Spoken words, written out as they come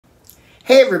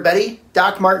Hey everybody,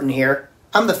 Doc Martin here.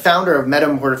 I'm the founder of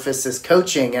Metamorphosis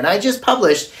Coaching, and I just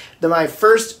published my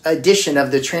first edition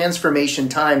of the Transformation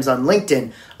Times on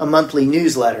LinkedIn, a monthly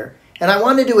newsletter. And I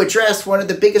wanted to address one of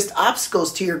the biggest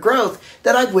obstacles to your growth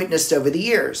that I've witnessed over the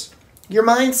years, your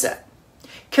mindset.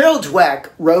 Carol Dweck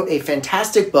wrote a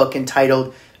fantastic book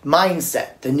entitled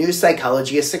Mindset, The New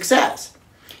Psychology of Success.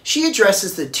 She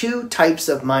addresses the two types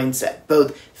of mindset,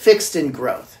 both fixed and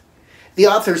growth. The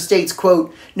author states,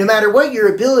 quote, "No matter what your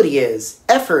ability is,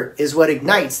 effort is what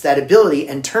ignites that ability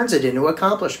and turns it into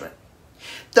accomplishment."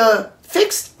 The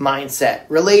fixed mindset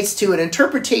relates to an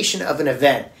interpretation of an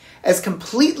event as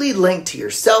completely linked to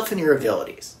yourself and your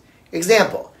abilities.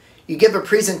 Example, you give a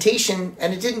presentation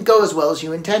and it didn't go as well as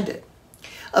you intended.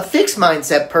 A fixed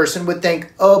mindset person would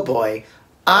think, oh boy,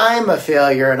 I'm a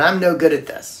failure and I'm no good at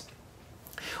this.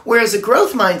 Whereas a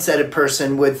growth mindseted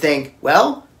person would think,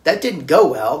 well, that didn't go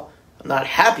well. I'm not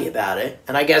happy about it,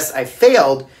 and I guess I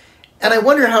failed, and I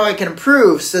wonder how I can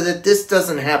improve so that this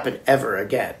doesn't happen ever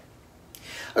again.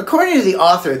 According to the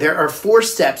author, there are 4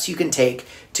 steps you can take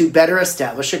to better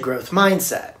establish a growth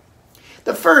mindset.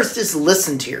 The first is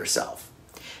listen to yourself.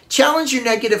 Challenge your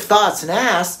negative thoughts and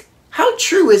ask, how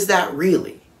true is that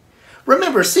really?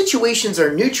 Remember, situations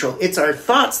are neutral. It's our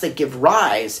thoughts that give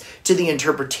rise to the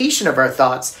interpretation of our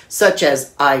thoughts, such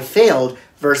as I failed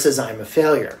versus I'm a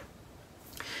failure.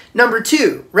 Number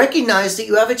 2, recognize that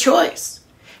you have a choice.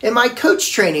 In my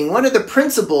coach training, one of the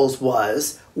principles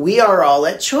was, we are all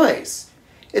at choice.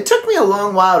 It took me a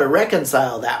long while to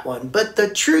reconcile that one, but the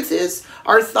truth is,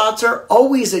 our thoughts are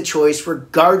always a choice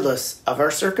regardless of our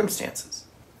circumstances.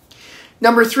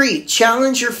 Number 3,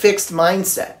 challenge your fixed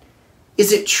mindset.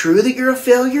 Is it true that you're a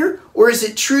failure, or is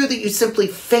it true that you simply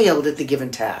failed at the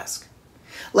given task?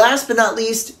 Last but not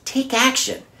least, take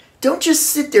action. Don't just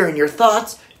sit there in your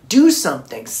thoughts. Do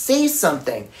something, say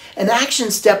something. An action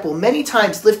step will many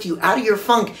times lift you out of your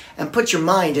funk and put your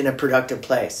mind in a productive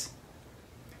place.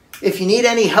 If you need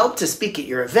any help to speak at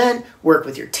your event, work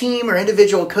with your team, or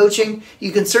individual coaching,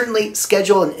 you can certainly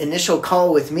schedule an initial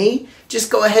call with me.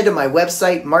 Just go ahead to my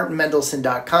website,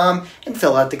 martinmendelson.com, and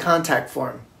fill out the contact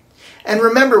form. And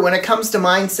remember, when it comes to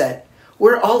mindset,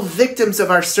 we're all victims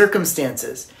of our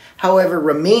circumstances. However,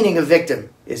 remaining a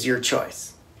victim is your choice.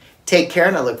 Take care,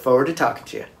 and I look forward to talking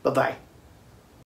to you. Bye-bye.